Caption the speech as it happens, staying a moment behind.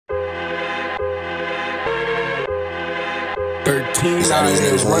13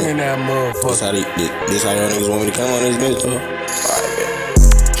 niggas running that motherfucker. This how y'all niggas want me to come on this bitch, though? Alright, man.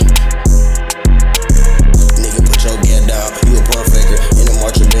 Nigga, put your get down. You a pump faker. In the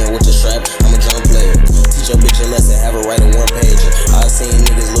marching band with the strap. I'm a drum player. Teach your bitch a lesson. Have her write a one pager. I seen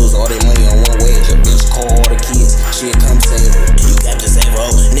niggas lose all their money on one wage. A bitch call all the kids. She'll come save her. You got to save her.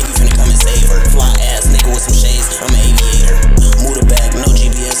 Nigga finna come and save her. Fly ass nigga with some shades. I'm an aviator. Move the bag. No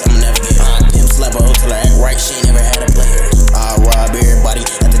GPS. I'm a navigator. Pimp slap her till I act right. She ain't never had a player. I rob everybody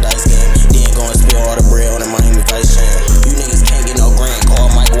at the dice game. Then go and spill all the bread on the Miami Vice chain. You niggas can't get no grand. Call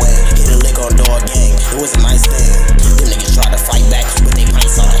Mike Wayne. Hit a lick on dog gang. It was a nice thing. Them niggas tried to fight back, but they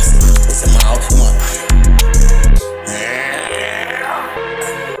pint size. It's a mile. Come on.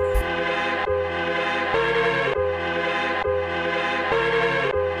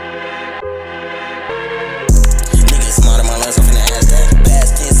 Niggas smarter my lines off in the ass tag.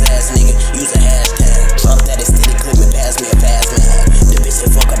 Past tense ass nigga. Use a hashtag. Drop that extended clip and pass me a pass man. The bitch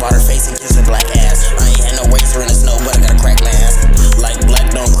said fuck about her face and kiss her black ass. I ain't had no razor in the snow, but I got a crack my ass. Like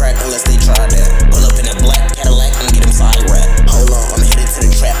black don't crack unless they try that. Pull up in a black Cadillac and get him side rap. Hold on, I'm headed to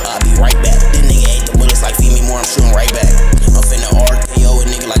the trap. I'll be right back. This nigga ate the bullets like feed me more. I'm shooting right back. I'm finna RKO a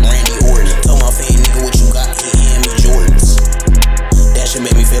nigga like Randy Orton. Told my fan nigga what you got. He hand me Jordans. That shit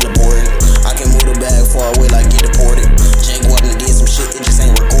make me feel important. I can move the bag far away like get deported. Guap done did some shit, it just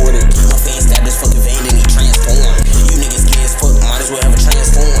ain't recorded. My fan stabbed his fucking vein, then he transformed. You niggas gay as fuck, might as well have a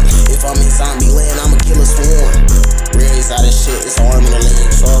transform. If I'm in zombie land, I'ma kill a swarm. Real side of shit, it's an arm in the leg.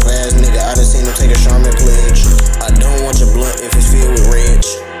 Soft ass nigga, I done seen him take a Charmin pledge. I don't want your blunt if it's filled with reg.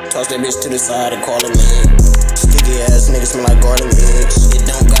 Toss that bitch to the side and call him in. Sticky ass nigga smell like garden eggs. It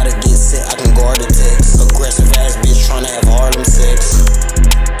don't gotta get set, I can guard the text. Aggressive ass bitch tryna have Harlem sex.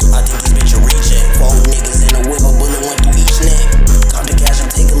 I think this bitch a reject. Old nigga